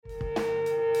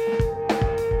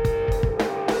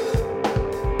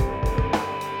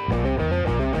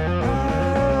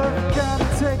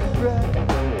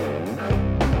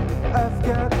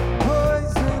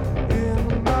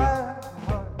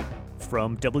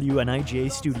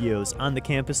WNIJ studios on the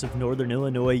campus of Northern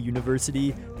Illinois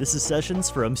University, this is Sessions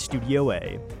from Studio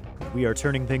A. We are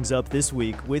turning things up this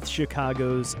week with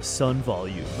Chicago's Sun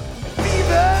Volume.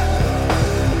 Fever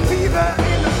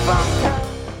in the Funk House.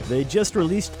 They just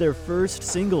released their first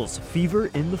singles, Fever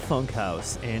in the Funk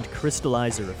House and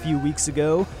Crystallizer, a few weeks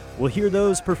ago. We'll hear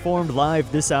those performed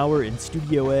live this hour in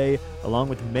Studio A, along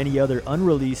with many other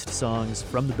unreleased songs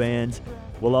from the band.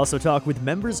 We'll also talk with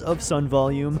members of Sun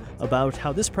Volume about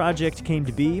how this project came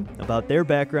to be, about their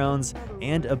backgrounds,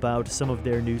 and about some of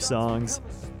their new songs.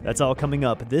 That's all coming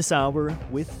up this hour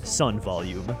with Sun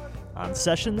Volume on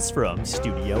Sessions from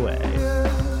Studio A.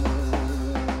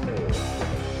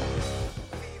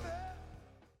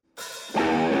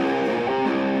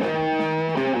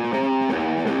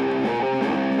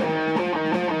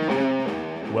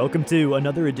 Welcome to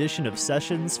another edition of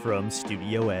Sessions from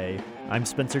Studio A. I'm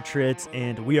Spencer Tritt,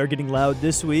 and we are getting loud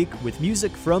this week with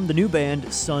music from the new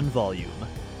band Sun Volume.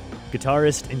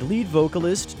 Guitarist and lead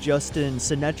vocalist Justin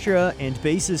Sinetra and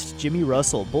bassist Jimmy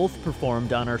Russell both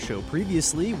performed on our show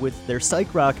previously with their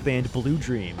psych rock band Blue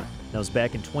Dream. That was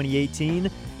back in 2018,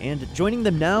 and joining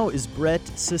them now is Brett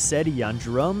Cisetti on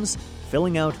drums,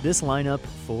 filling out this lineup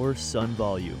for Sun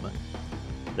Volume.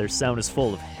 Their sound is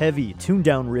full of heavy,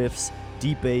 tuned-down riffs,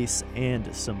 deep bass,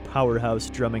 and some powerhouse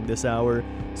drumming this hour.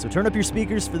 So turn up your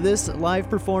speakers for this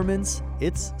live performance.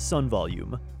 It's Sun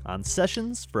Volume on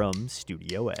Sessions from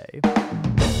Studio A.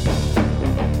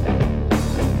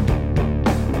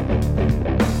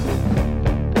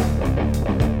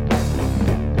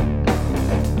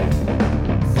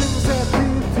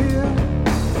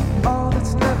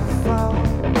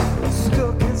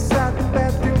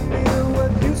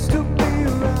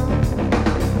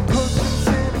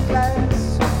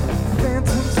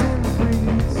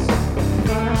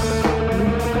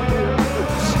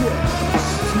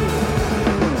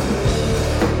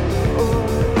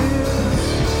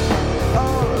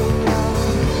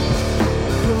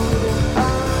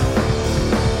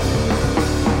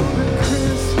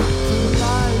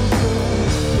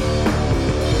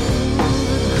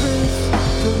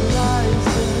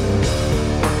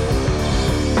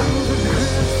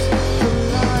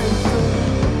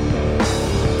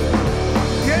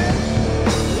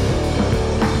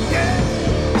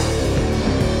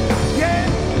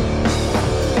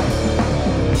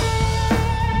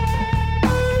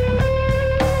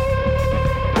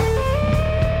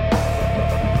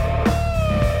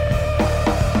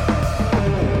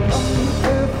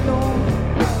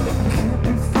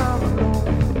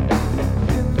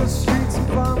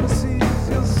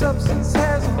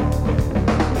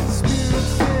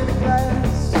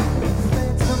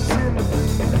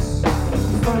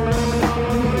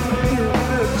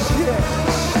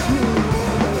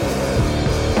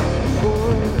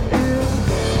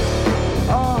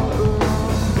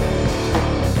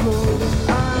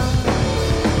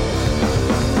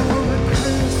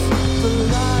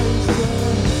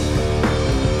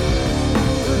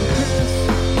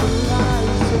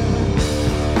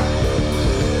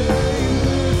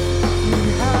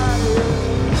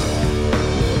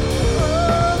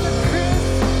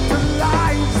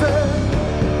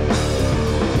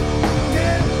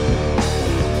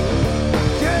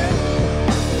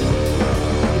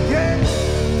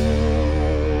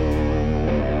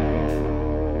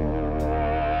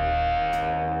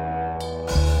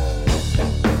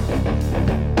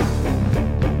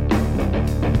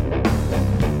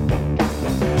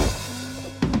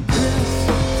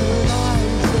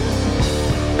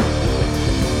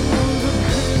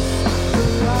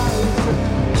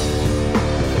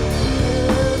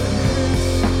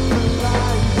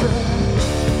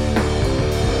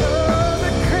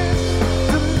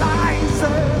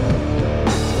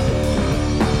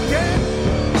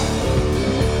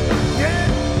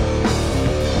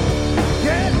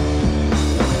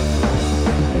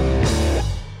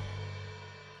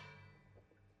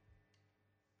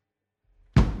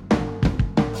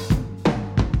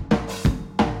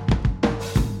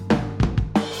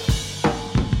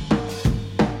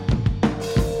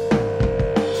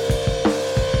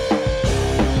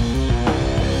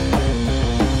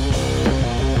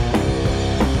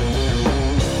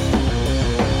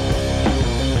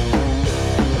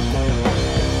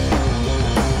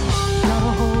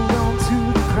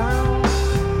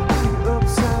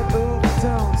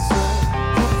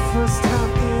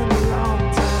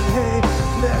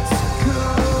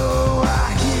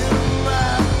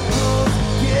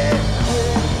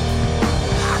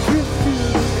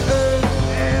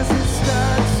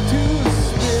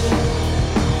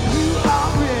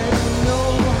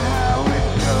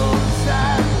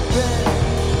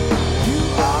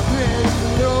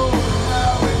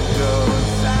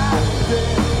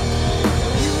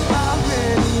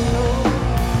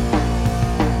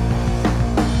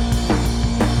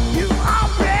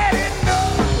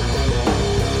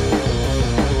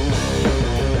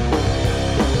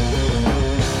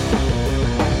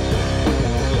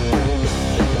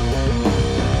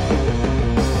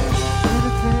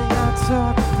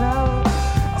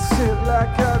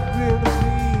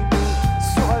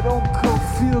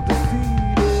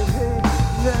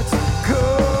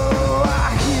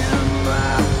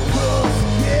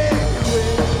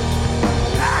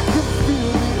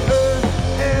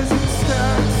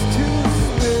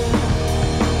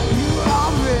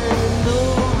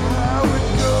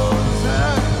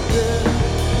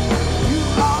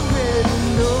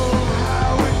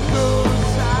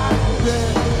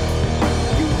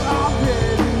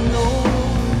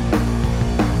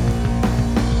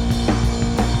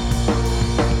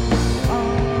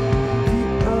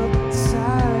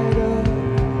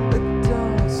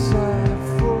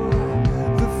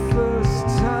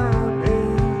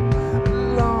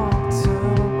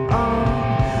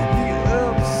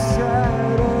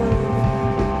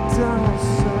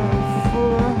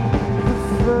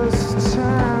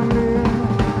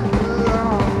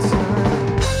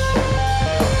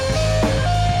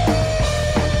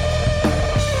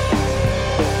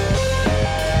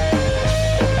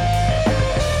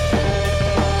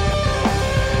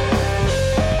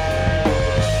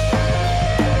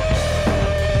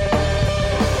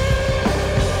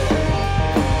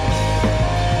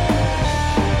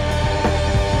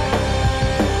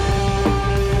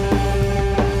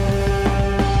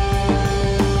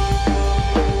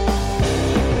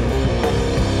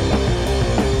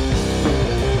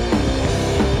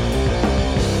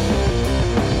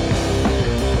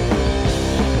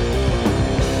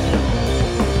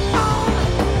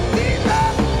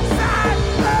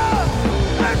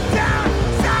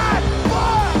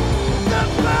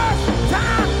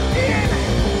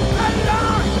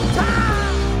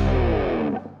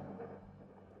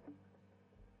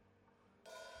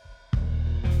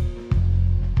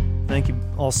 you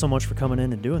all so much for coming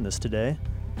in and doing this today.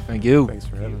 Thank you. Thanks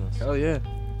for having us. Hell yeah.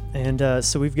 And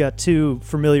so we've got two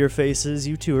familiar faces.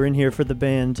 You two were in here for the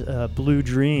band Blue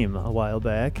Dream a while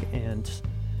back, and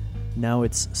now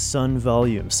it's Sun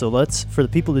Volume. So let's, for the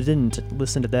people who didn't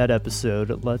listen to that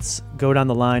episode, let's go down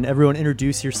the line. Everyone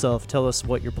introduce yourself. Tell us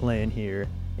what you're playing here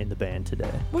in the band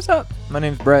today. What's up? My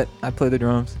name's Brett. I play the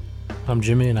drums. I'm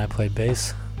Jimmy and I play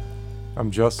bass.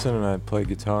 I'm Justin and I play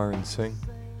guitar and sing.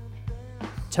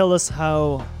 Tell us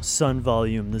how Sun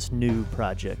Volume, this new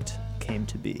project, came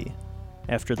to be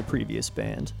after the previous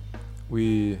band.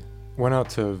 We went out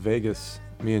to Vegas,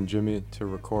 me and Jimmy, to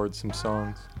record some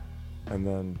songs, and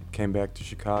then came back to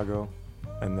Chicago,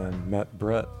 and then met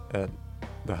Brett at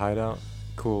the Hideout,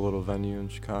 cool little venue in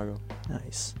Chicago.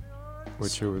 Nice.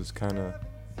 Which it was kind of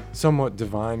somewhat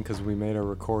divine because we made our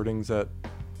recordings at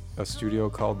a studio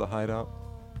called the Hideout.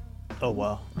 Oh,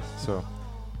 wow. So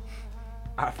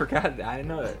I forgot. I didn't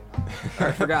know that.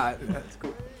 I forgot. That's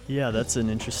cool. Yeah, that's an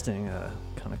interesting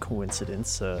kind of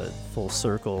coincidence, full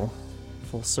circle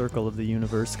of the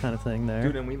universe kind of thing there.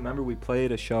 Dude, and we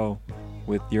played a show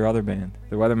with your other band.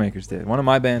 The Weathermakers did. One of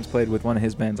my bands played with one of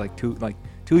his bands like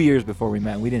 2 years before we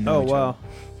met. We didn't know each other.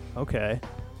 Okay.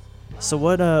 So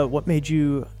what made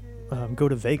you go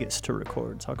to Vegas to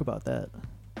record? Talk about that.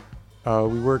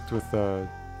 we worked with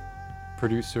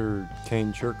producer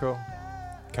Kane Churko,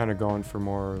 kind of going for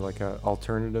more like a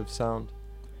alternative sound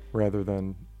rather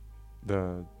than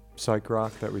the psych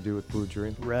rock that we do with Blue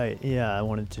Dream. Right. Yeah, I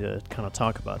wanted to kind of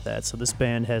talk about that. So this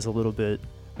band has a little bit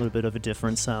of a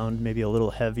different sound, maybe a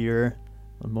little heavier,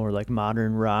 more like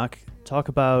modern rock. Talk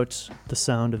about the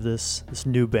sound of this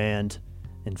new band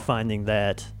and finding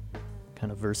that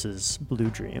kind of versus Blue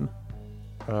Dream.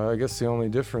 I guess the only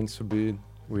difference would be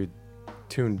we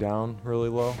tune down really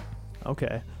low.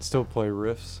 Okay. Still play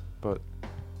riffs, but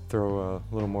throw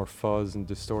a little more fuzz and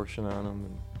distortion on them.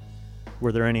 And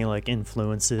were there any like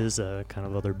influences, kind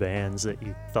of other bands that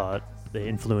you thought they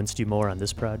influenced you more on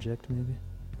this project, maybe?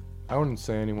 I wouldn't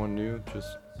say anyone new,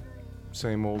 just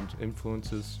same old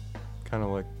influences, kind of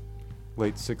like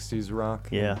late 60s rock.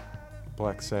 Yeah.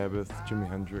 Black Sabbath, Jimi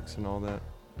Hendrix and all that,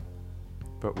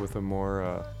 but with a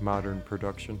more modern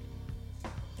production.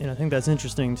 And I think that's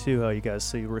interesting too, how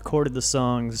you recorded the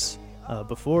songs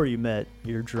before you met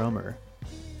your drummer.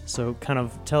 So kind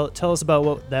of tell us about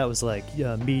what that was like,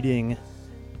 meeting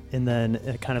and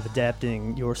then kind of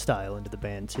adapting your style into the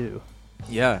band too.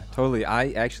 Yeah, totally.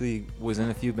 I actually was in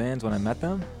a few bands when I met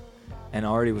them and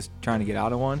already was trying to get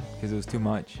out of one because it was too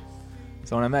much.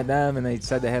 So when I met them and they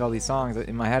said they had all these songs,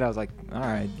 in my head I was like, all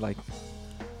right, like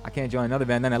I can't join another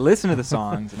band. Then I listened to the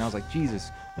songs and I was like, Jesus,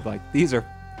 like these are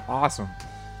awesome.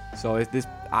 So this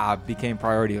became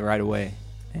priority right away.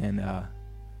 And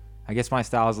I guess my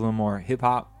style is a little more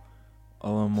hip-hop, a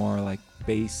little more like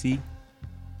bassy,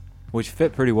 which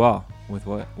fit pretty well with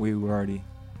what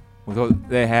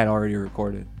they had already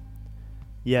recorded.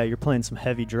 Yeah, you're playing some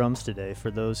heavy drums today.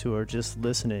 For those who are just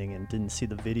listening and didn't see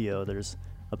the video, there's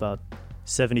about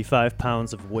 75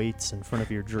 pounds of weights in front of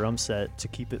your drum set to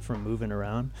keep it from moving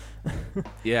around.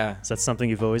 Yeah. Is that something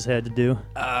you've always had to do?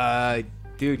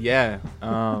 Dude, yeah.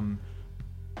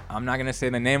 I'm not going to say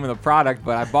the name of the product,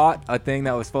 but I bought a thing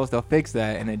that was supposed to fix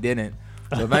that, and it didn't.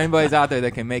 So if anybody's out there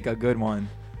that can make a good one,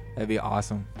 that'd be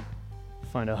awesome.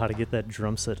 Find out how to get that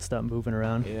drum set to stop moving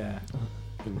around. Yeah.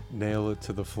 Nail it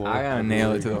to the floor. I got to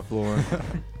nail it to the floor.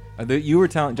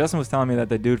 Justin was telling me that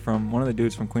one of the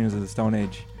dudes from Queens of the Stone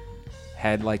Age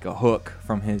had like a hook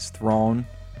from his throne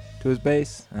to his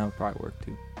bass, and that would probably work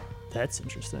too. That's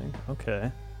interesting.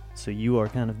 Okay. So you are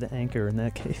kind of the anchor in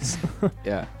that case.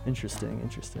 Yeah. Interesting.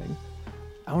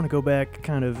 I want to go back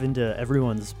kind of into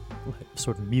everyone's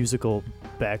sort of musical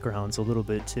backgrounds a little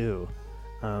bit too.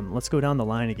 Let's go down the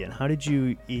line again. How did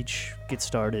you each get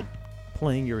started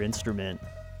playing your instrument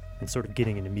and sort of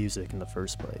getting into music in the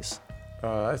first place?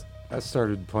 I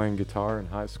started playing guitar in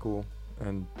high school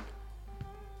and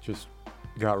just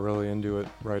got really into it,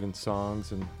 writing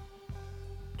songs and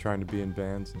trying to be in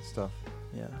bands and stuff.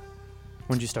 Yeah.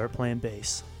 When did you start playing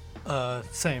bass?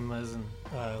 Same as in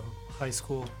high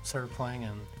school, started playing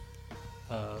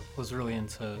and was really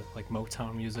into like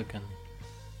Motown music and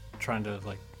trying to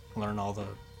like learn all the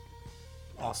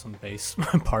awesome bass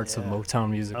parts of Motown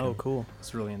music. Oh, cool.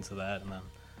 Was really into that, and then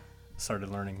started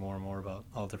learning more and more about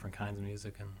all different kinds of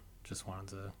music, and just wanted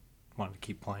to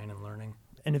keep playing and learning.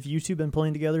 And have you two been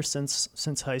playing together since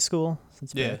high school?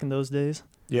 Since back in those days?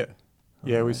 Yeah.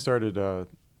 Yeah, Okay. we started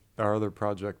our other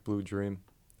project, Blue Dream,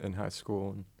 in high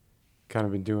school and kind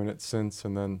of been doing it since,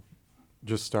 and then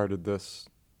just started this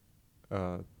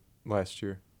last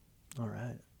year. All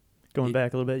right. Going Ye-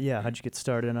 back a little bit, yeah, how'd you get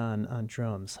started on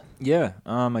drums? Yeah,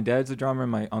 my dad's a drummer,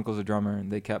 my uncle's a drummer, and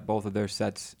they kept both of their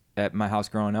sets at my house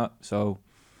growing up. So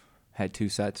had 2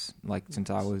 sets like since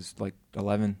I was like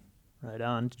 11. Right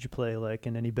on. Did you play like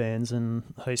in any bands in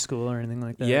high school or anything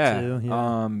like that Yeah. too?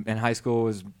 In high school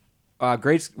was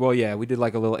well, yeah, we did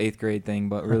like a little 8th grade thing,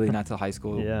 but really not till high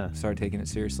school. Yeah. Started taking it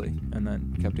seriously, and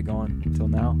then kept it going until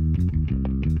now.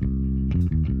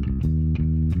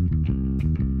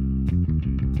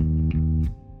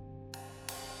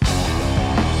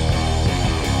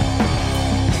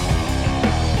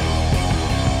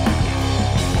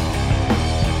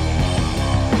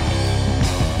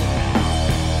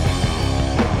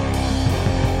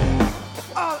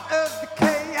 All of the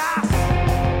chaos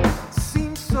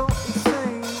seems so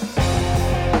insane.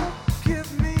 Give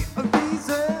me a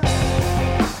reason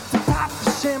to pop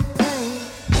the champagne.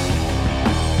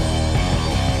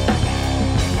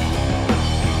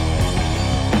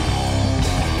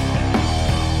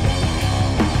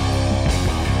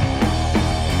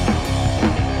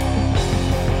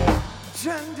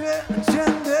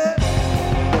 Gender,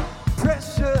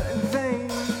 pressure and vain.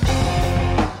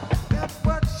 That's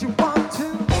what you want to.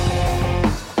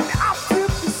 I'll feel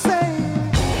the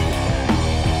same.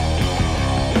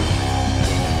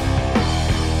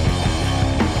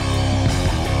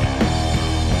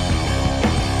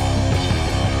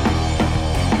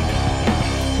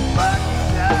 What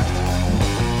the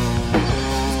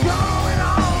is going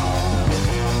on?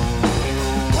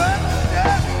 What the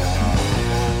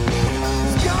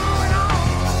is going on?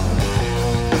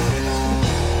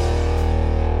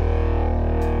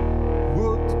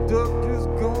 What the duck is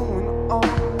going on?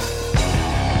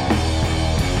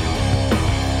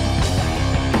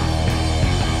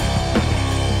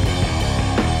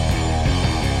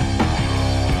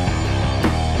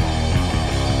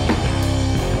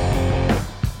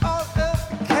 All of the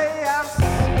chaos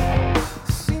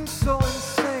seems so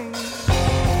insane.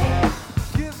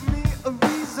 Give me a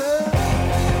reason,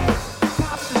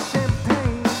 pop the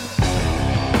champagne.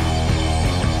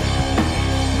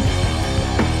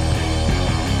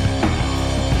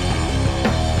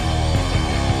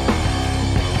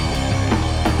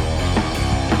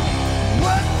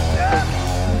 What the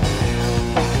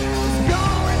is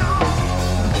going on?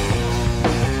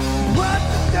 What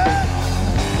the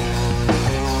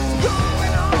is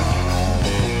going on?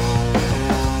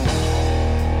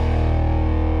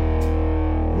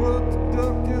 What the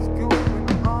duck is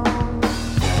going on?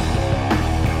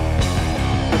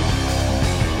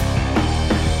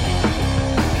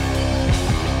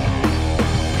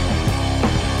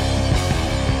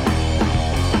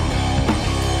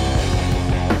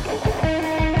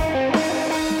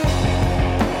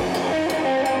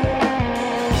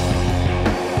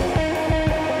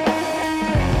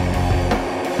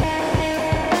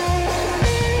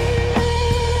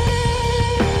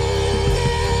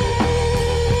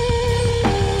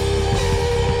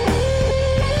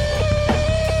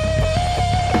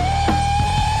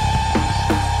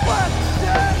 What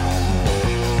the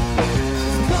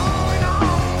is going on?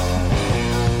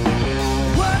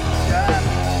 What the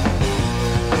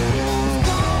is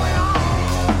going on?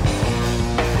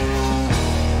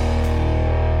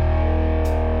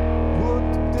 What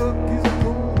the duck is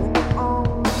going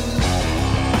on?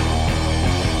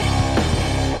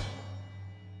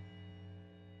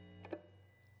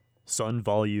 Sun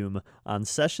Volume on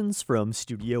Sessions from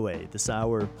Studio A this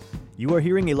hour. You are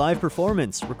hearing a live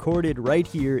performance recorded right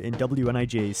here in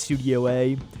WNIJ's Studio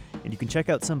A, and you can check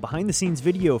out some behind the scenes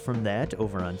video from that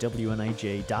over on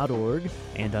WNIJ.org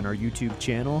and on our YouTube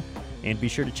channel. And be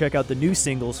sure to check out the new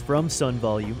singles from Sun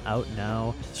Volume out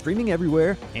now, streaming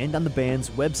everywhere and on the band's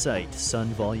website,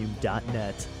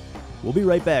 sunvolume.net. We'll be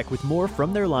right back with more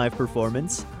from their live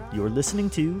performance. You're listening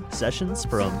to Sessions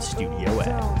from Studio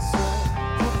A.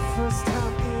 First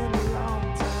time in a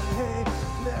long time. Hey,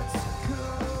 let's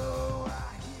go.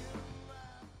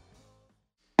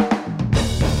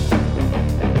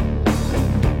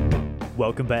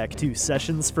 Welcome back to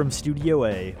Sessions from Studio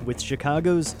A with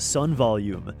Chicago's Sun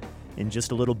Volume. In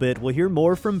just a little bit, we'll hear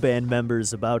more from band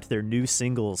members about their new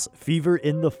singles, Fever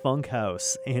in the Funk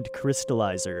House and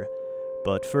Crystallizer.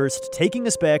 But first, taking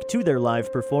us back to their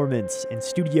live performance in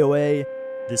Studio A,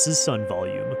 this is Sun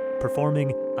Volume,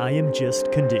 performing I Am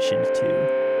Just Conditioned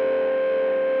To.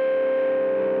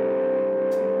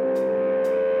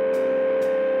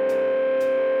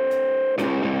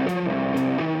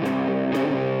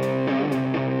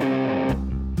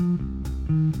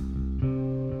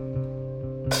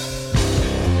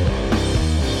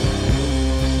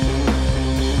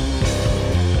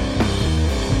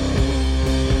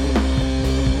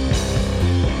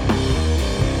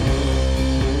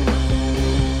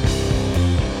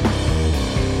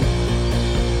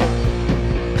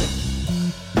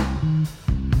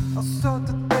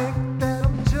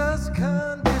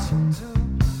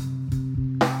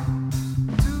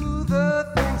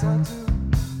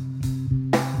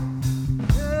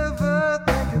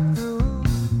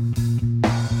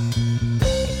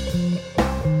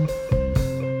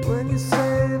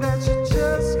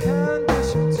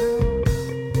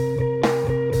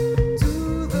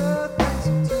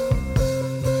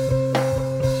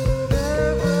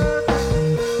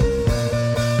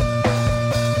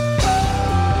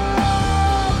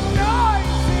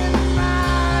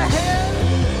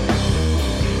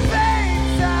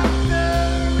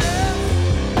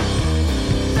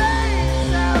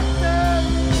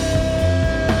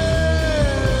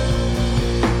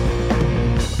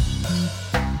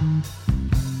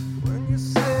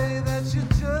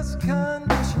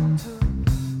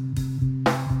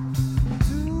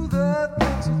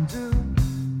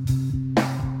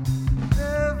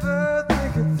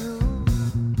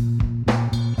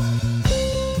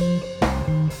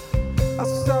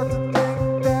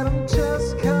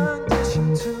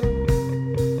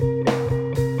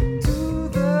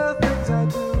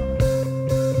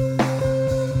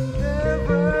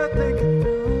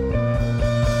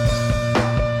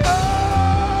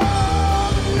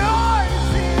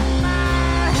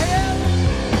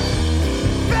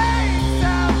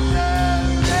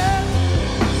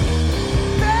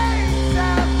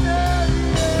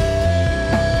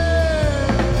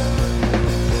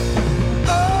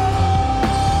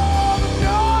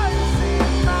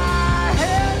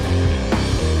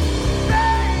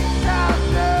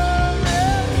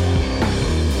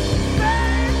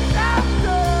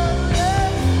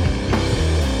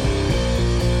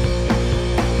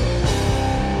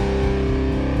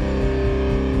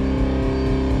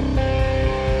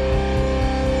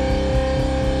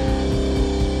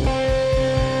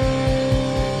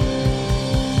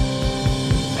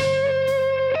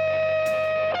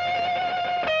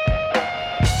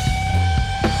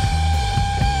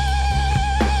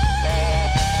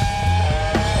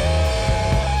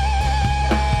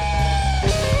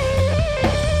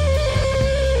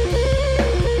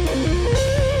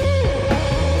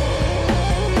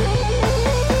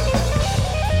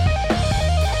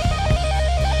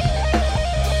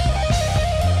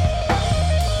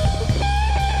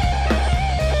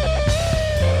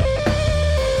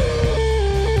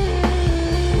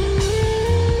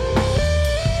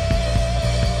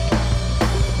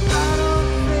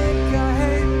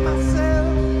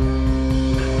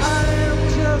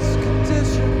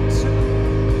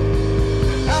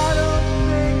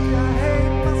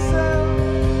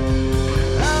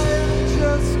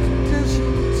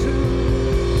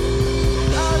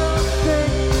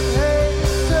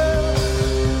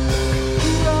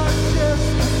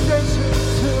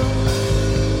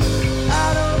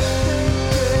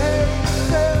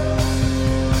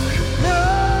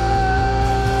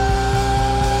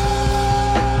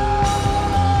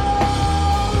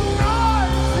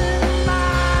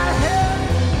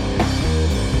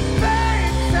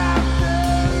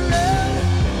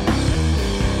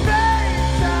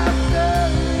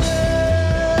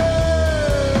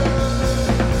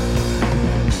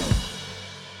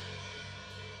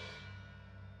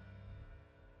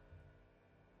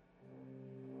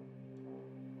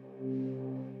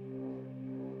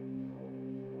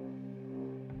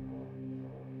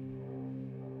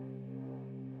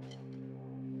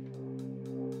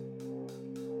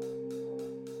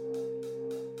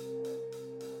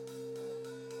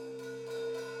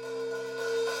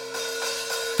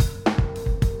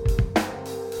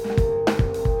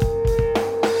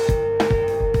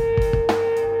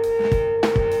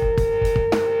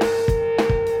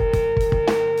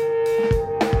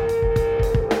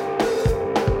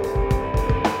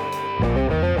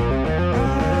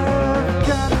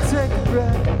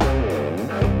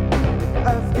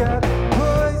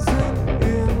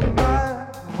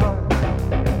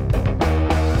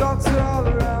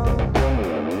 around.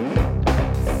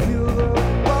 Feel the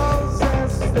walls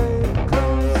as they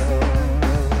close in.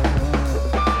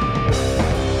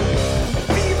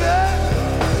 Fever,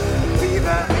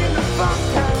 fever in the funk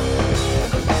house.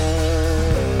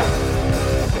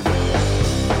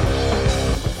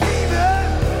 Fever,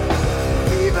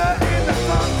 fever in the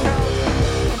funk house.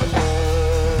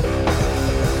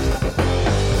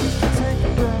 Take a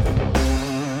breath.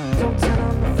 Don't turn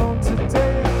on the phone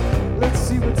today. Let's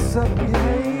see what's up.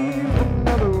 Behave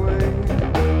another way.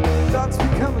 Thoughts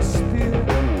become a spear.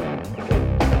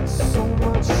 So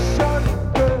much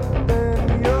sharper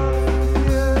than your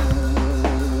fears.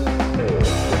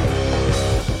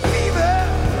 Fever,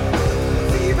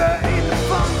 fever in the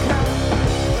funk house.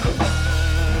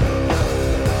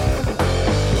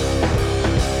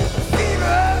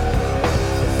 Fever,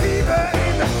 fever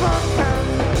in the funk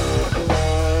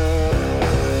house.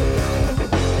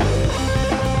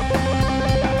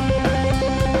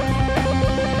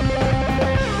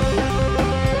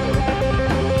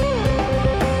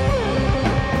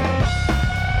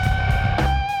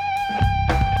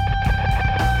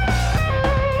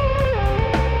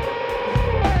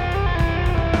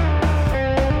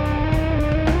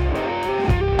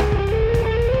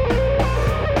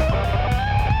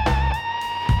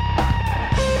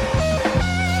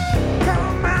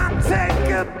 Come on, take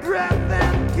a breath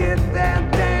and get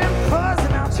that damn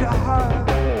poison out your heart.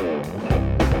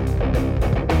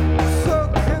 So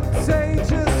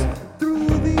contagious through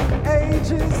the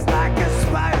ages, like a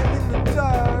spider in the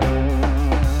dark.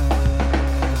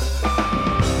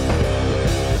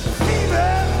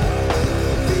 Fever,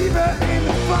 fever in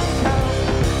the funk house.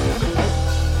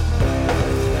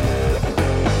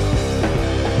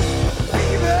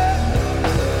 Fever,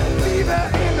 fever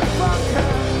in the funk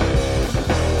house.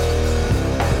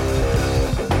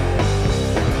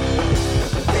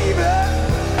 Fever,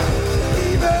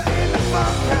 fever in the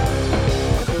funk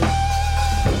house.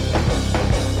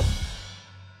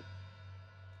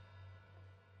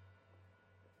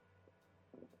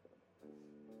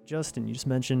 Justin, you just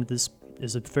mentioned this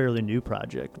is a fairly new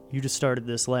project. You just started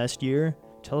this last year.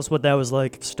 Tell us what that was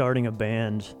like starting a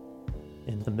band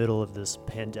in the middle of this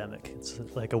pandemic. It's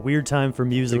like a weird time for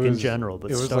music in general, but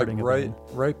it was starting like a band.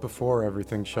 right before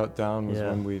everything shut down was Yeah.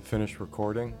 when we finished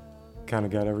recording, kind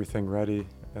of got everything ready,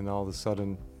 and all of a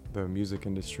sudden the music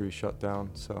industry shut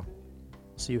down. So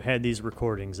So you had these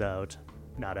recordings out,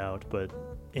 not out, but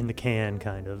in the can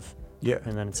kind of, yeah,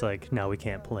 and then it's like now we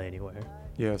can't play anywhere.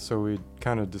 yeah. So we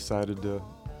kind of decided to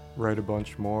write a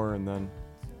bunch more and then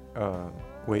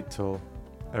wait till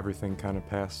everything kind of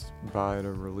passed by to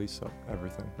release up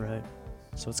everything. Right.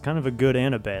 So it's kind of a good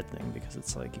and a bad thing because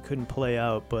it's like you couldn't play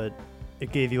out, but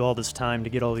it gave you all this time to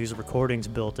get all these recordings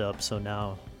built up. So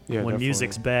now Yeah, when definitely.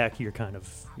 music's back, you're kind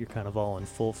of all in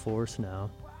full force now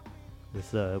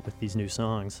with these new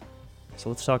songs. So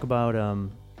let's talk about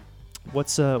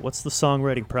what's the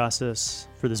songwriting process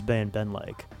for this band been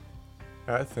like?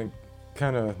 I think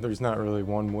kind of there's not really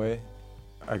one way.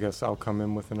 I guess I'll come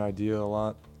in with an idea a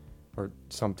lot, or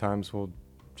sometimes we'll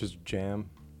just jam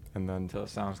and then Until it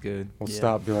sounds good. we'll Yeah.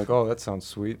 stop, be like, oh, that sounds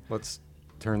sweet. Let's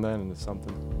turn that into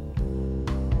something.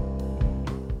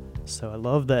 So I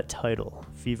love that title,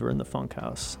 Fever in the Funk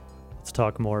House. Let's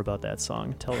talk more about that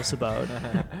song. Tell us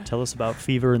about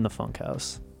Fever in the Funk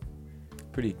House.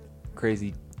 Pretty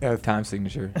crazy Yeah, time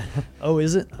signature. Oh,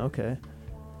 is it? Okay.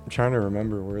 I'm trying to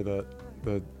remember where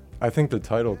I think the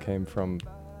title came from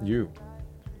you.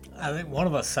 I think one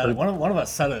of us said it. One of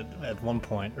us said it at one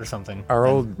point or something. Our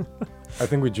old, I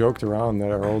think we joked around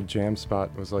that our old jam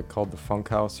spot was like called the Funk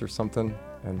House or something,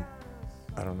 and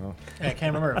I don't know. Yeah, I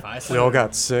can't remember if I said We it all or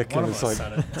got sick, one and of it's us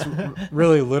like said it.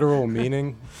 really literal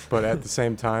meaning, but at the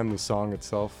same time, the song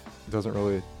itself doesn't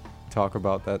really talk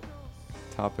about that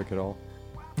topic at all.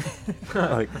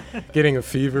 Like getting a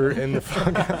fever in the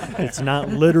funk house. It's not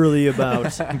literally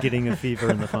about getting a fever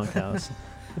in the funk house.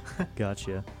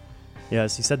 Gotcha.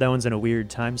 Yes, you said that one's in a weird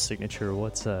time signature.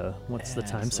 What's the Yeah, time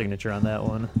it's like- signature on that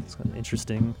one? It's kind of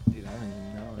interesting. Dude, I don't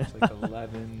even know. It's like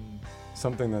 11.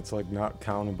 Something that's like not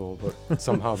countable, but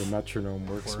somehow the metronome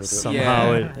works with it.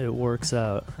 Somehow Yeah. it works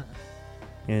out.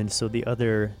 And so the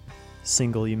other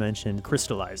single you mentioned,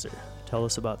 Crystallizer. Tell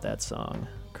us about that song,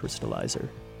 Crystallizer.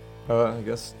 I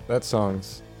guess that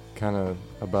song's kind of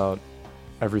about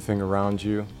everything around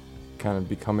you, kind of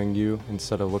becoming you.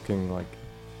 Instead of looking like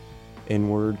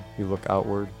inward, you look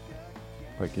outward.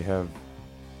 Like you have,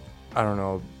 I don't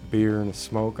know, beer and a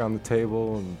smoke on the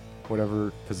table and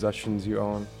whatever possessions you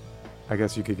own. I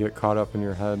guess you could get caught up in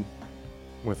your head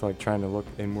with like trying to look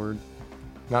inward.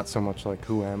 Not so much like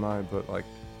who am I, but like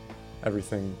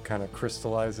everything kind of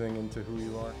crystallizing into who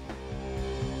you are.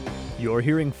 You're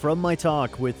hearing From My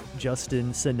Talk with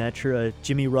Justin Sinatra,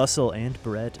 Jimmy Russell, and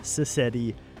Brett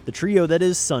Cisetti, the trio that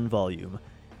is Sun Volume.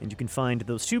 And you can find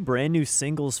those two brand new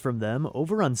singles from them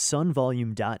over on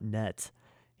sunvolume.net.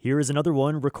 Here is another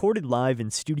one recorded live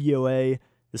in Studio A.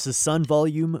 This is Sun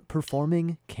Volume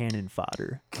performing Cannon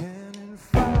Fodder. Cannon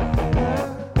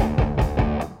fodder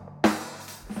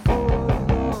for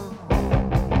the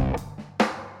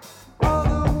all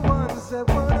the ones that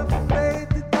weren't afraid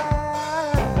to die.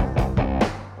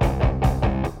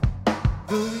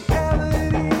 The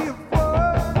reality of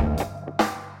war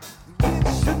we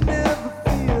should never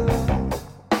feel.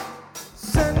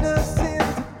 Send us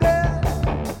into death,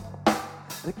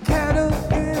 the cattle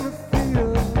in the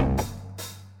field.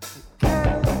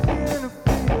 Cattle in the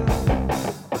field.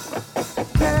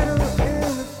 Cattle in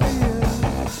the field.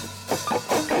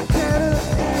 Cattle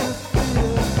in the field.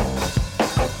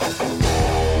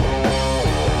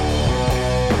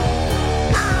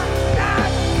 I'm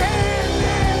not cannon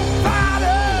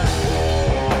fodder.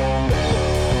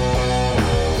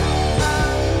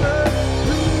 I'm a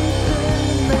breathing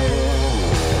man. I'm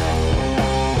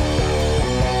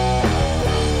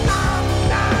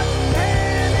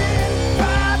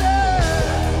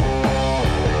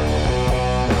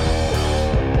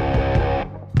not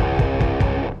cannon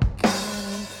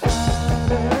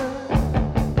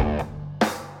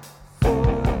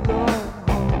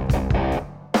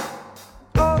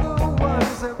all the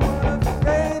ones that weren't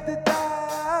afraid to die.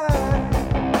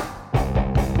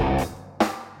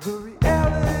 The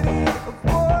reality of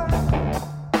war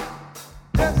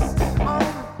resting on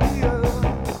the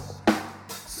wheels.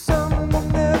 Some will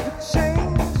never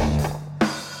change.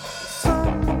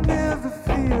 Some will never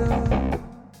feel.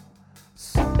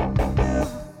 Some will never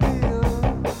feel.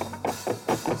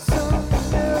 Some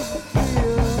will never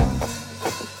feel.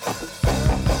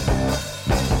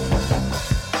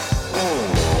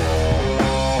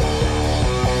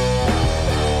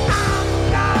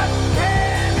 I'm not cannon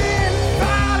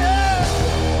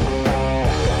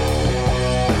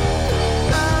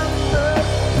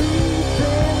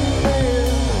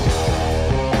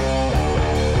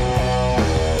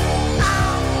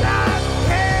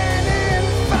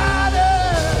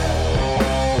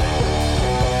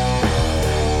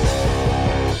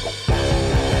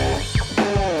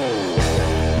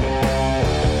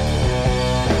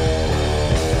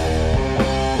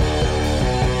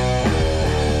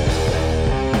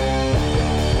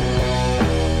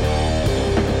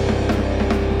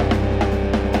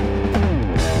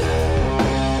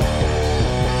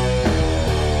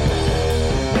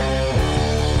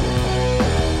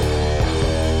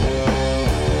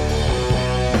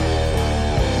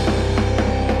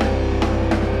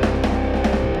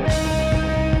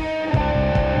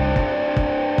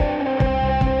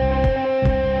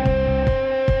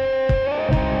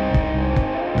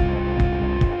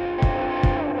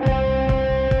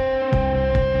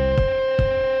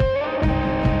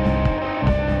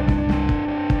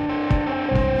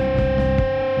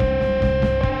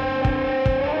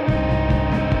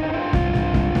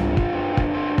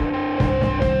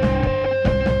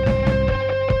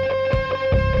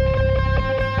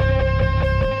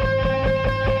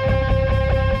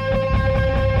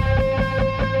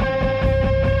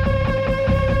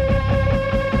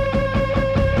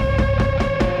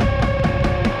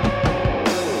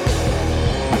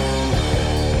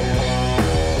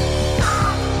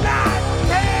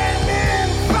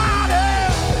fodder.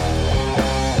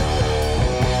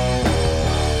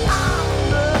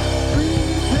 I'm a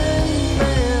breathing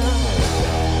man.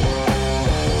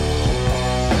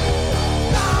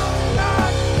 I'm not cannon fodder. I'm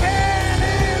not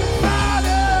cannon fodder. I'm a breathing man. I'm not cannon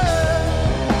fodder.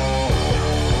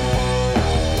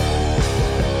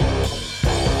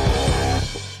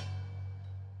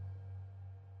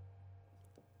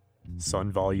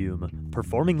 Sun Volume,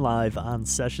 performing live on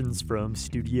Sessions from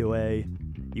Studio A.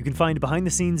 You can find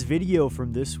behind-the-scenes video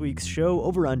from this week's show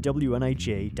over on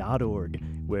WNIJ.org,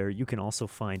 where you can also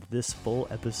find this full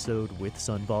episode with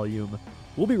Sun Volume.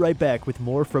 We'll be right back with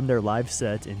more from their live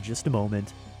set in just a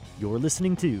moment. You're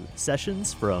listening to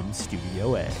Sessions from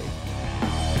Studio A.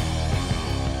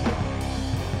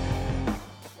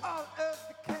 All of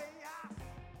the chaos.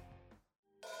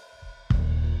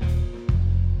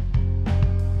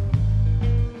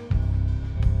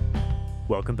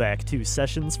 Welcome back to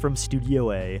Sessions from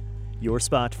Studio A, your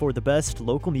spot for the best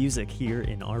local music here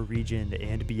in our region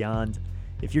and beyond.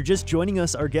 If you're just joining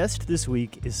us, our guest this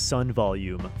week is Sun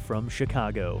Volume from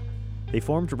Chicago. They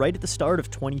formed right at the start of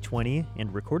 2020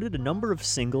 and recorded a number of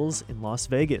singles in Las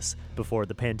Vegas before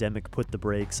the pandemic put the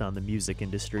brakes on the music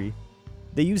industry.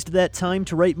 They used that time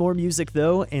to write more music,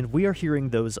 though, and we are hearing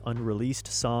those unreleased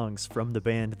songs from the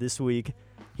band this week.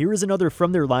 Here is another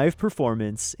from their live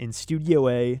performance in Studio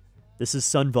A. This is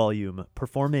Sun Volume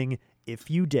performing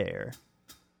If You Dare.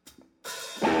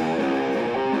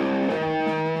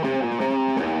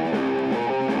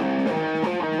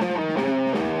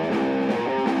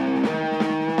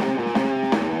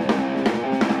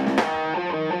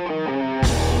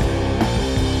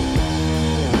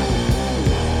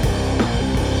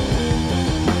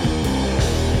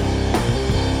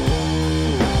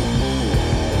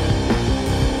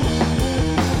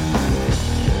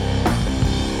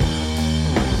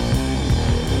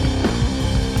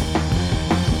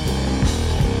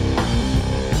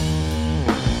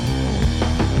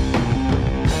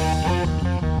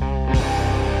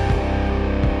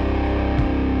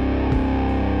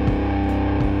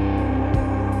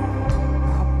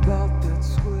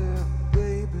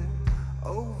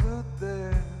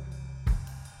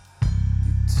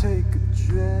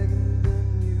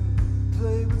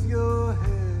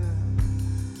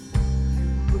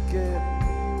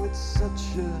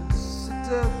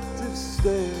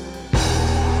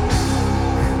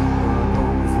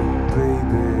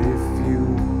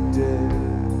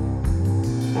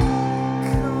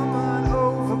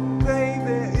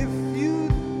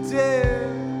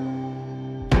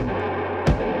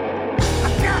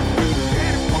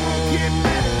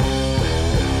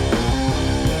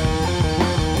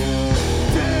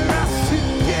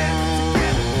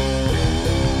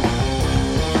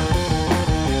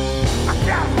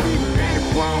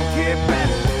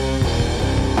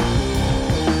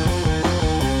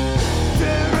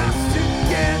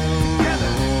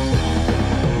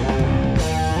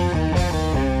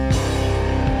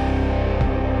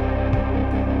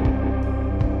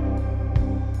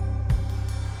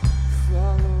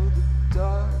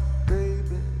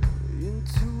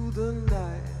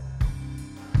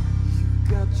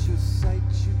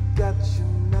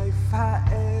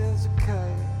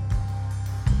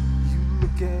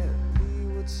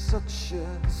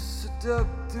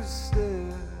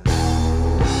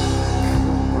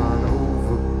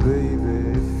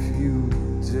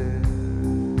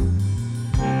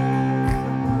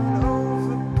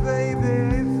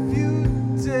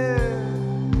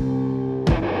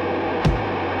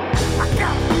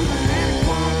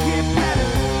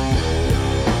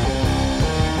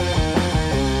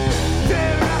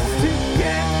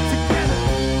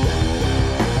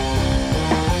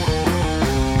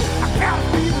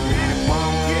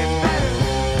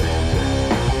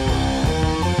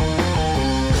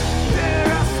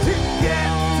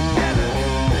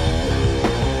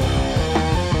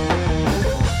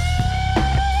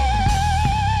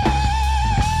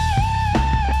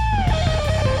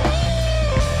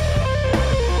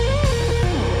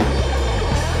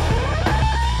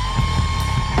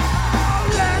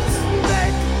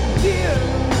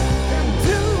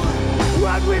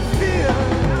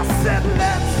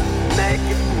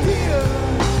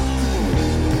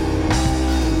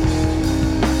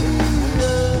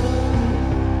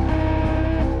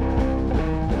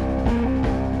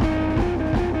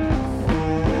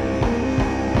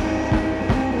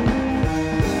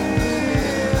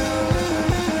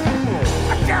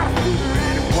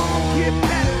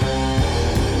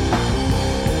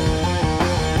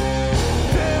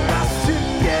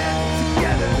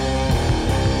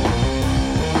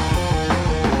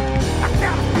 I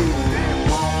got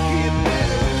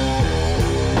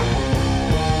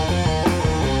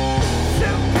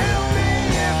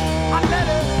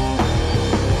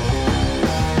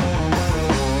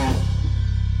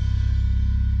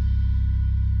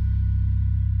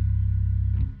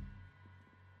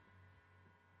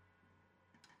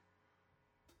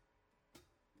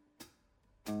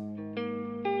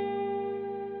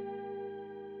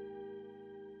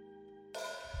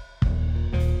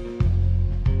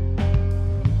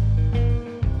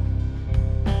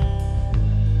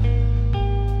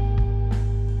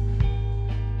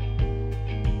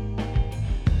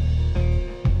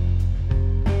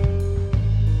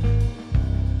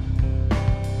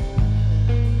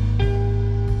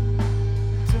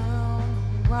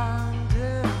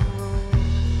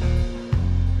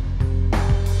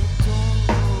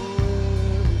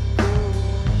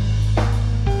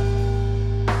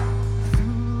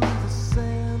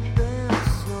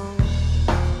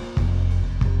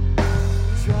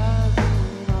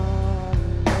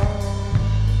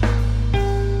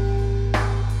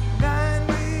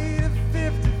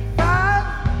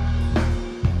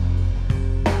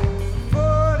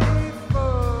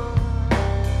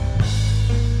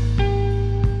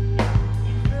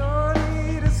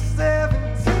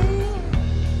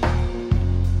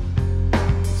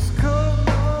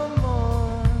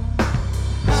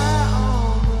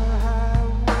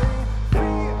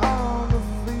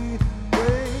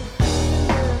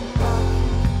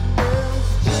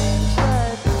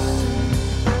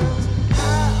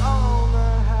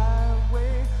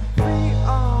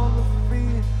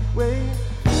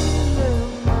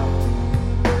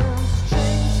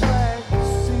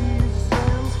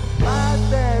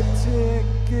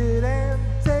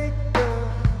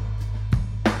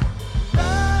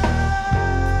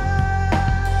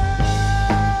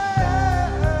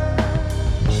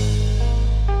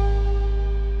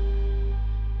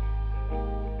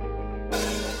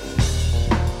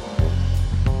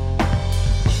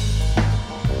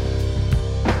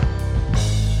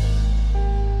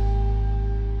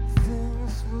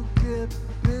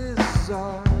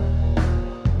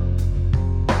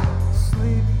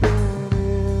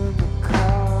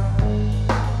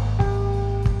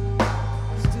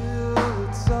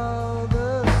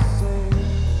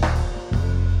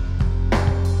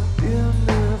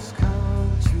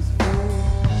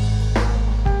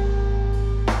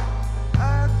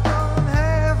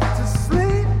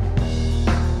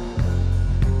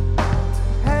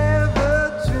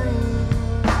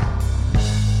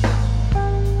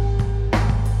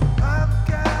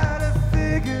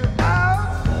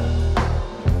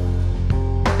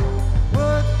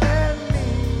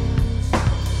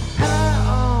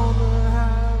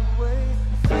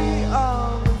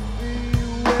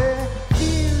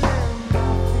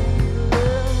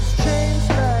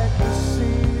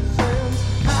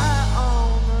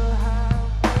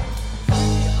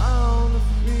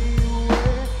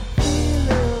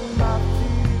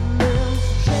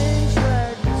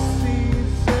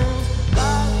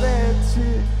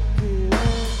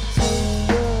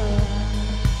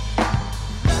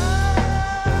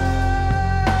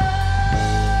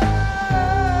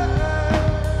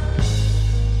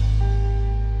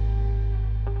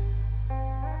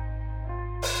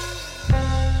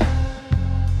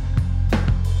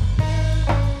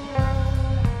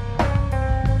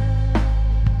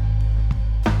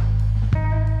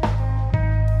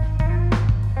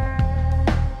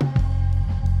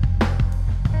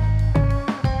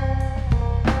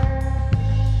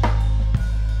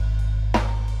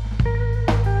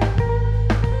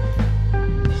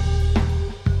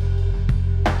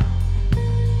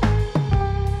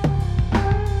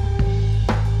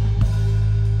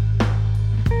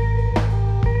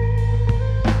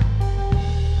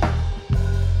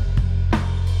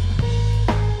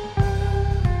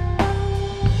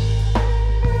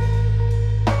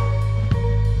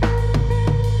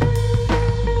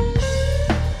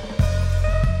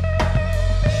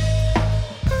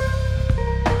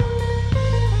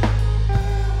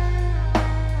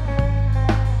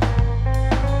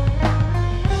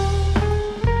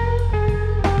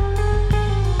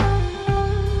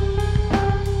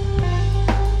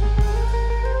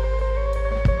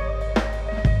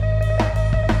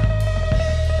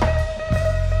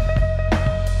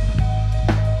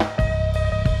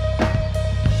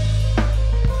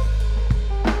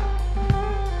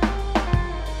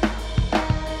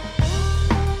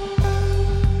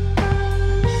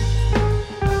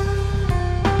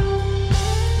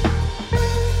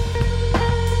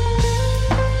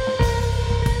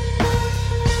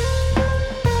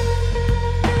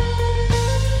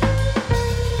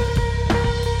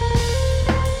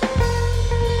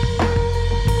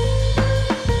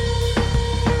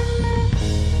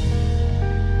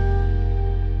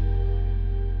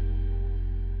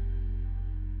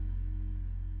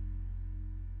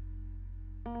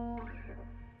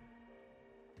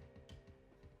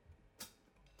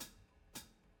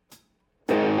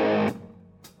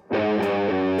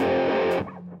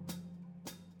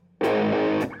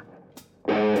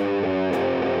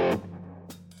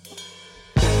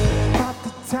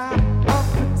top of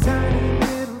the tiny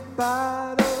little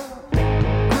bottle.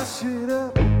 Crush it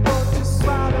up, won't you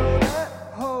swallow that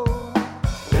whole?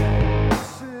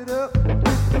 Push it up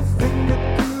with the finger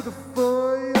through the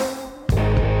foil.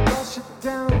 Wash it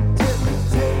down till it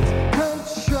takes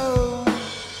control.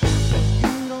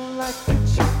 You don't like it,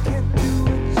 you can't do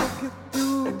it, you can do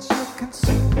it, you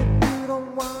consume it. You don't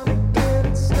wanna get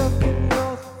it stuck in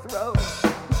your throat.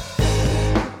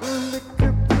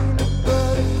 Liquor, peanut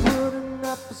butter, put in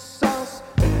applesauce.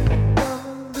 Done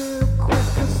a little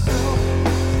quicker, so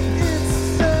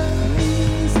it's an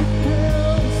easy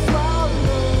pill to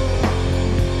swallow.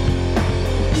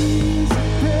 Easy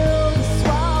pill to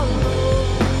swallow.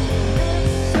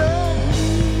 It's an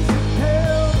easy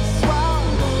pill to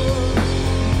swallow.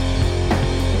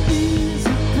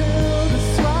 Easy pill to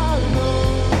swallow.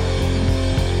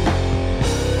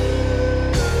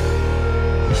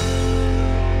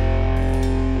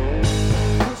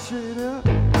 Push it up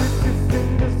with your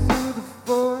finger through the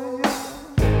foil.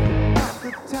 At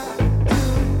the top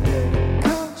till it take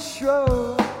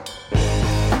control.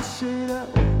 Push it up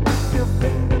with your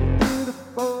finger through the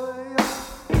foil.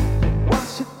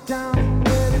 Wash it down and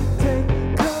let it take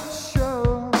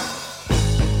control.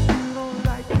 You don't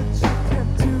like it, you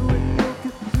can't do it, you'll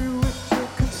get through it,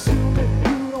 you'll consume it.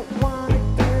 You don't wanna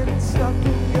get it stuck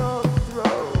in your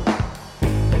throat.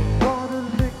 Water,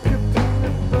 liquor,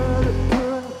 peanut butter,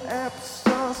 put in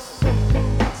applesauce. Something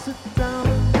makes it down a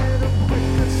little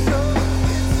quicker, so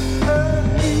it's an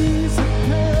easy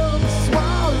pill to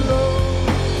swallow.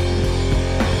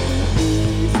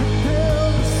 Easy pill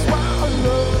to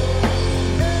swallow.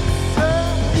 It's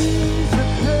an easy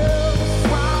pill to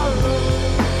swallow.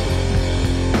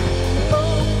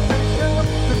 Open up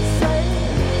and say,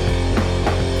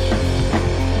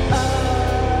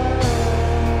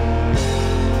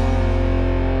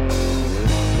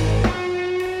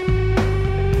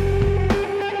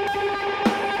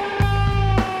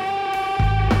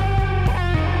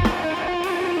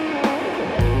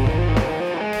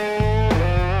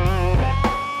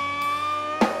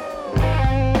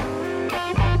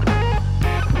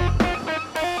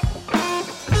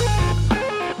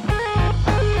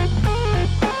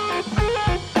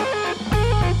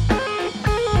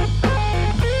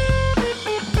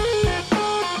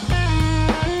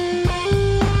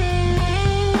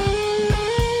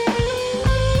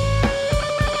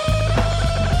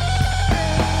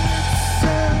 it's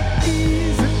an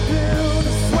easy pill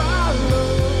to swallow.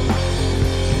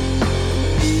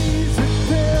 Easy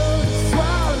pill to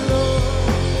swallow.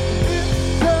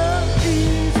 It's an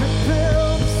easy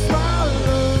pill to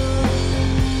swallow.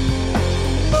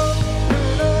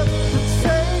 Open up and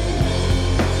say,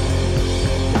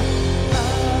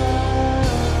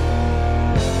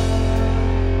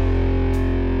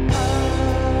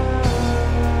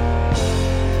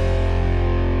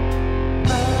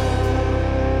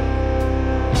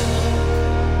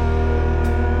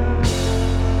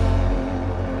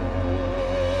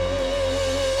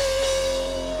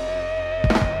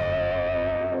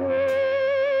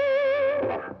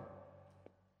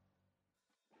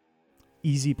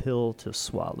 Easy Pill to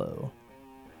Swallow.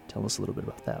 Tell us a little bit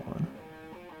about that one.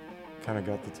 Kind of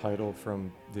got the title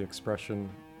from the expression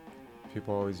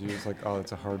people always use, like, oh,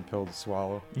 it's a hard pill to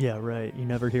swallow. Yeah, right. You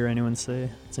never hear anyone say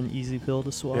it's an easy pill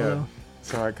to swallow.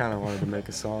 So I kind of wanted to make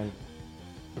a song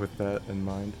with that in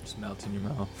mind. Just melts in your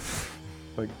mouth.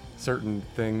 Like certain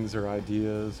things or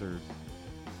ideas or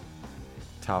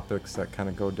topics that kind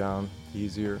of go down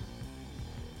easier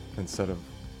instead of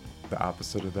the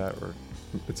opposite of that, where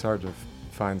it's hard to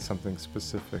find something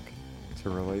specific to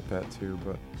relate that to,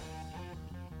 but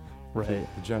Right.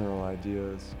 the general idea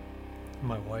is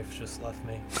My wife just left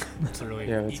me. It's a really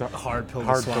Yeah, it's a hard pill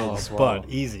hard to pill swallow, to swallow. but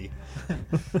easy.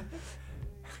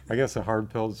 I guess a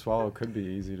hard pill to swallow could be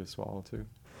easy to swallow too,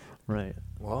 Right.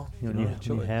 Well, You, know, you,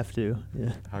 chill you it. have to.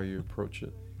 Yeah. how you approach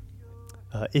it.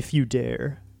 If You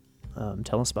Dare.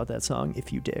 Tell us about that song,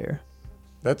 If You Dare.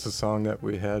 That's a song that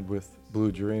we had with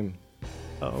Blue Dream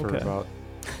Oh, for okay. about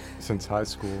since high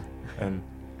school, and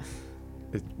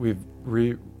we've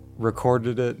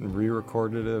recorded it and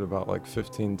re-recorded it about like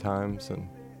 15 times, and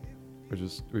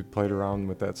we played around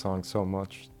with that song so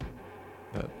much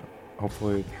that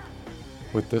hopefully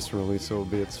with this release it will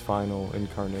be its final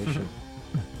incarnation.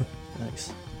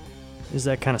 Nice. Is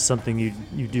that kind of something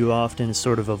you do often, is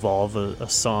sort of evolve a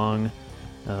song,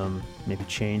 maybe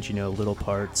change, little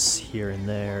parts here and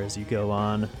there as you go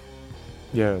on?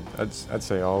 Yeah, I'd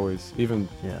say always, even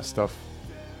Yeah. stuff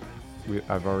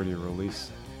I've already released.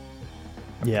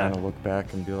 I Yeah. kind of look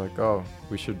back and be like, oh,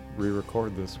 we should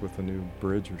re-record this with a new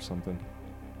bridge or something.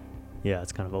 Yeah,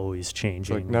 it's kind of always It's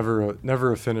changing. like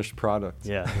never a finished product.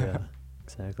 Yeah, yeah,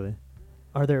 exactly.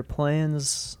 Are there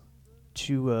plans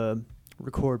to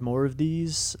record more of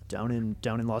these down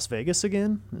in Las Vegas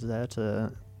again? Is that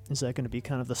going to be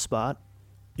kind of the spot?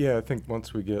 Yeah, I think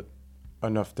once we get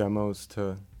enough demos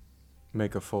to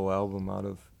make a full album out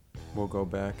of, we'll go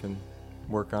back and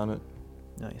work on it.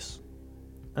 Nice.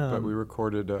 But we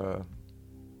recorded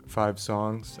 5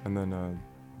 songs and then a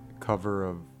cover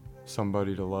of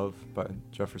Somebody to Love by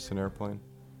Jefferson Airplane.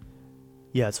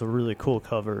 Yeah, it's a really cool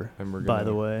cover, And we're by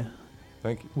the gonna- way,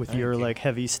 Thank you. with Thank your you. like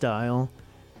heavy style.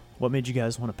 What made you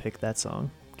guys want to pick that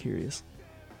song? Curious.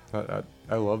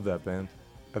 I love that band.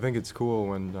 I think it's cool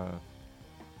when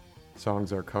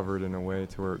songs are covered in a way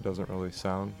to where it doesn't really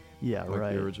sound Yeah, like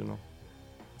right. the original.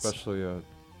 Especially a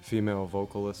female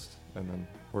vocalist, and then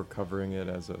we're covering it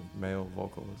as a male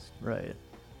vocalist. Right.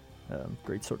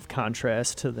 Great sort of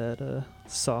contrast to that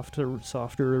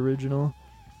softer original.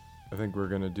 I think we're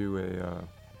gonna do a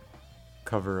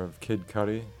cover of Kid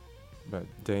Cudi, but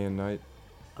Day and Night,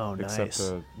 Oh, except nice.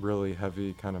 a really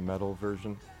heavy kind of metal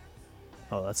version.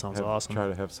 Oh, that sounds Have- awesome. Try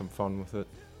to have some fun with it.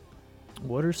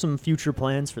 What are some future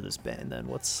plans for this band then?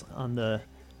 What's on the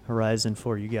horizon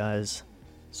for you guys,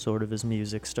 sort of as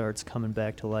music starts coming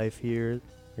back to life here?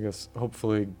 I guess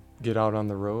hopefully get out on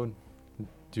the road,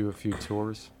 do a few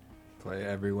tours. Play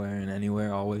everywhere and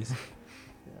anywhere, always.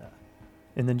 Yeah.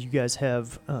 And then do you guys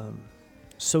have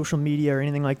social media or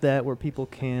anything like that where people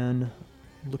can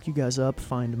look you guys up,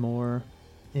 find more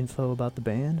info about the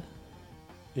band?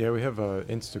 Yeah, we have a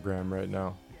Instagram right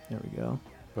now, There we go.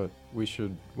 but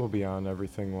we'll be on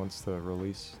everything once the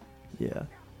release Yeah.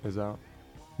 is out.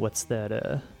 What's that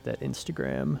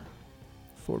Instagram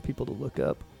for people to look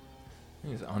up?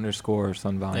 It's underscore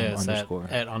Sun Volume Yeah, it's underscore.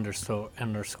 at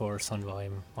underscore Sun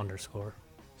Volume underscore.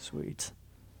 Sweet.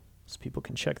 So people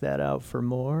can check that out for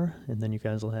more, and then you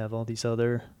guys will have all these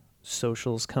other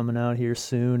socials coming out here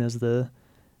soon as the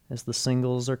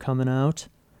singles are coming out.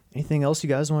 Anything else you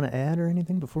guys want to add or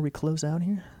anything before we close out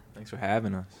here? Thanks for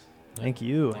having us. Thank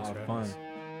you. Thanks A for lot of having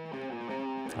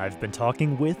fun. us. I've been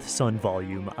talking with Sun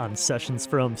Volume on Sessions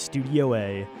from Studio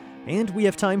A, and we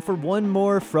have time for one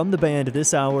more from the band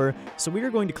this hour, so we are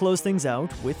going to close things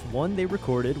out with one they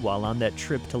recorded while on that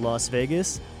trip to Las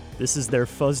Vegas. This is their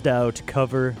fuzzed out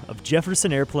cover of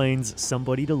Jefferson Airplane's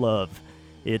Somebody to Love.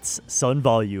 It's Sun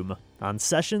Volume on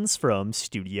Sessions from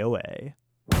Studio A.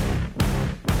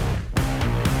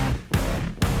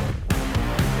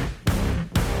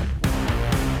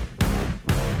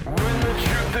 When the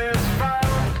truth is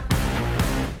found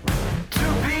to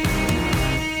be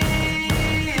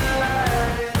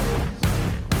lies,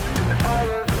 and all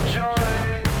of the joy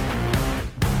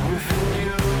within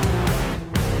you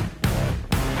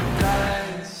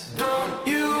dies. Don't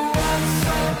you want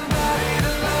somebody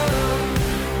to love?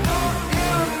 Don't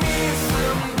you need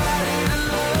somebody to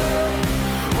love?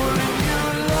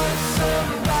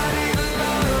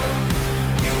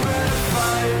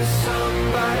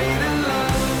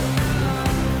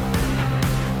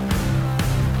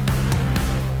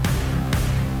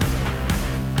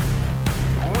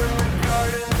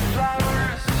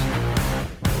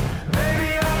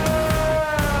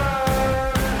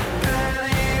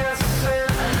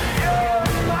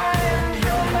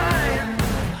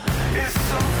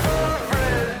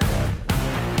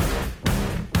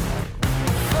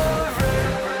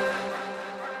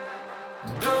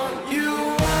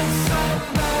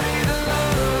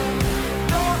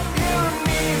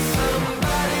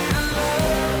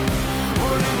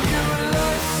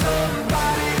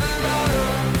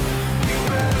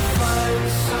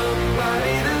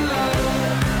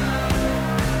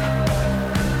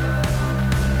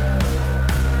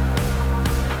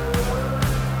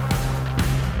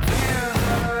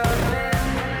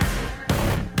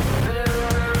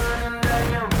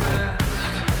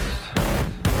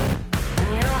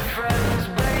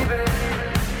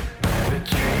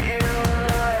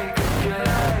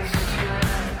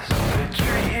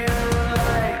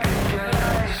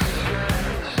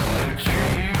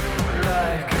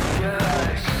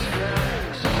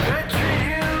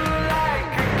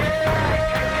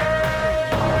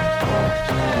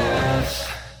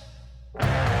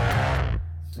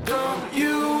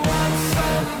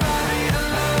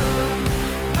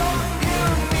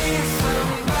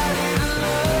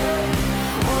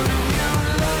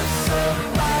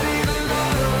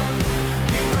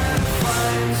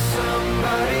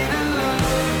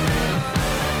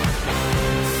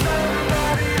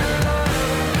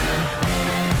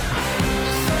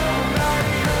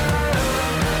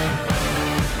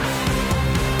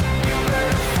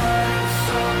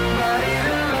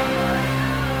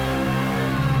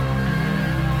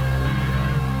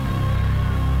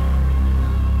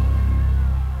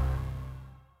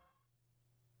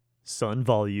 Sun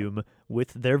Volume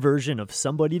with their version of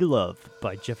Somebody to Love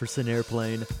by Jefferson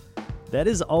Airplane. That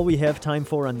is all we have time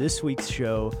for on this week's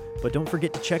show, but don't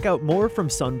forget to check out more from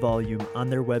Sun Volume on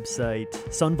their website,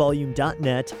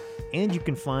 sunvolume.net, and you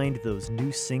can find those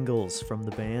new singles from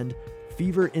the band,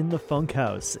 Fever in the Funk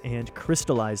House and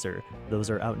Crystallizer. Those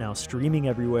are out now streaming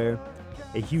everywhere.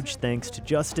 A huge thanks to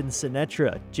Justin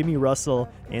Sinatra, Jimmy Russell,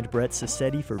 and Brett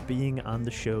Sassetti for being on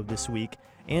the show this week,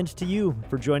 and to you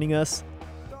for joining us.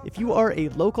 If you are a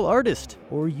local artist,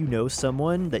 or you know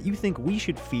someone that you think we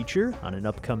should feature on an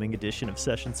upcoming edition of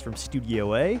Sessions from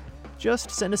Studio A, just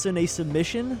send us in a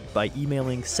submission by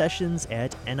emailing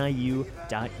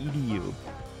sessions@niu.edu.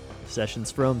 Sessions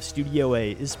from Studio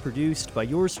A is produced by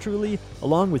yours truly,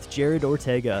 along with Jared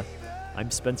Ortega.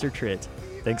 I'm Spencer Tritt.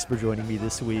 Thanks for joining me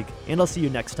this week, and I'll see you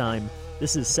next time.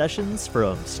 This is Sessions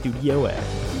from Studio A.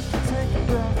 Take a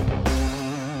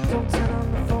breath. Don't